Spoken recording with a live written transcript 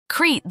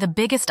Crete, the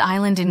biggest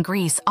island in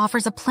Greece,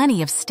 offers a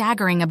plenty of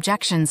staggering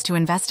objections to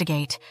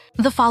investigate.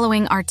 The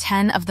following are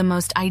 10 of the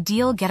most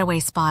ideal getaway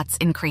spots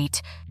in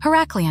Crete.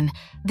 Heraklion.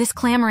 This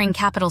clamoring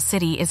capital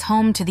city is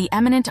home to the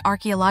eminent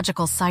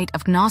archaeological site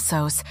of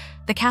Knossos,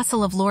 the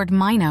castle of Lord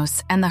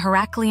Minos, and the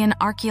Heraklion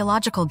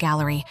Archaeological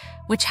Gallery,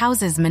 which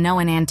houses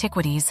Minoan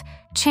antiquities.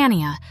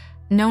 Chania.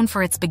 Known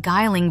for its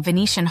beguiling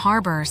Venetian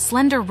harbor,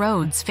 slender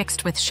roads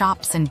fixed with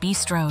shops and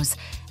bistros,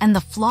 and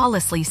the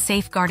flawlessly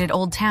safeguarded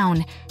old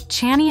town,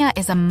 Chania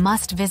is a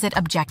must-visit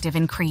objective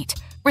in Crete.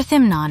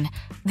 Rethymnon.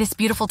 This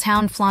beautiful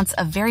town flaunts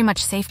a very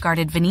much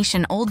safeguarded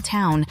Venetian old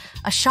town,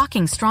 a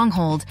shocking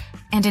stronghold,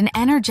 and an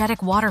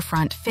energetic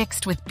waterfront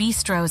fixed with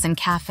bistros and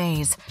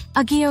cafes.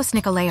 Agios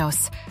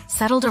Nikolaos.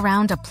 Settled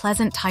around a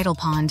pleasant tidal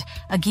pond,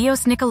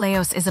 Agios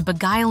Nikolaos is a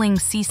beguiling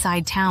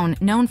seaside town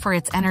known for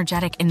its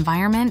energetic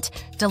environment,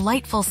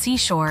 delightful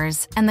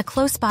seashores, and the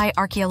close-by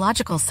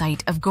archaeological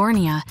site of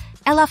Gournia.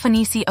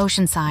 Elafonici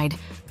Oceanside.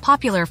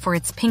 Popular for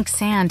its pink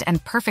sand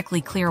and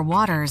perfectly clear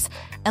waters,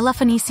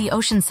 Elafonici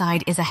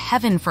Oceanside is a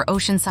heaven for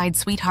oceanside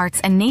sweethearts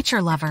and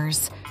nature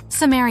lovers.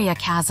 Samaria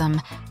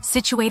Chasm.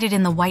 Situated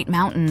in the White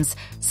Mountains,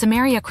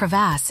 Samaria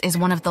Crevasse is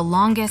one of the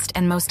longest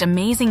and most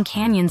amazing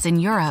canyons in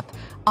Europe,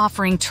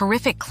 offering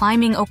terrific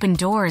climbing open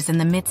doors in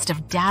the midst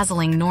of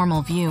dazzling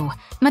normal view.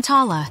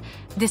 Matala.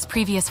 This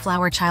previous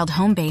flower child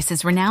home base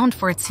is renowned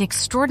for its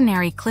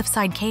extraordinary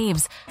cliffside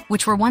caves,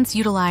 which were once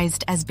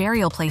utilized as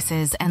burial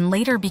places and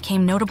later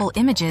became notable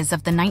images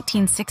of the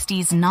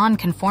 1960s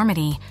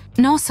non-conformity.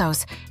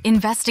 Knossos.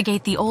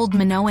 Investigate the old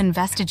Minoan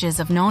vestiges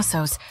of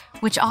Knossos,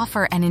 which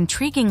offer an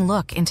intriguing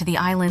look into the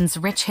island's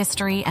rich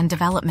history and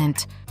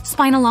development.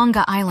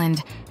 Spinalonga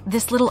Island.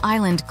 This little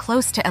island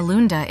close to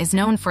Elunda is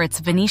known for its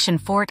Venetian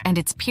fort and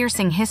its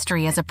piercing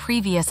history as a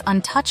previous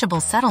untouchable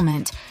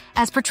settlement,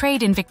 as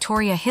portrayed in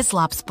Victoria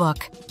Hislop's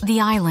book,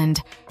 The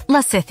Island.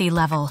 Lasithi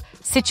Level.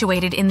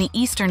 Situated in the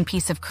eastern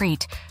piece of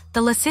Crete,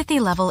 the Lasithi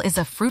Level is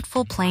a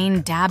fruitful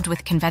plain dabbed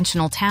with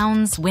conventional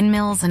towns,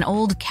 windmills, and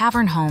old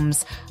cavern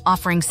homes,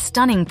 offering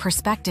stunning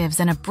perspectives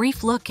and a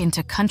brief look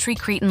into country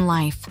Cretan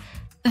life.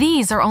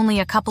 These are only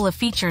a couple of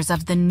features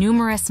of the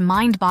numerous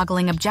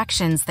mind-boggling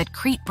objections that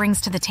Crete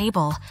brings to the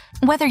table.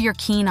 Whether you're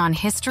keen on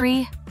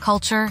history,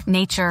 culture,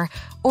 nature,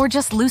 or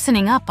just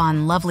loosening up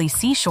on lovely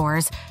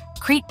seashores,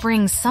 Crete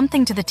brings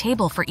something to the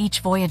table for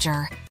each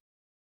voyager.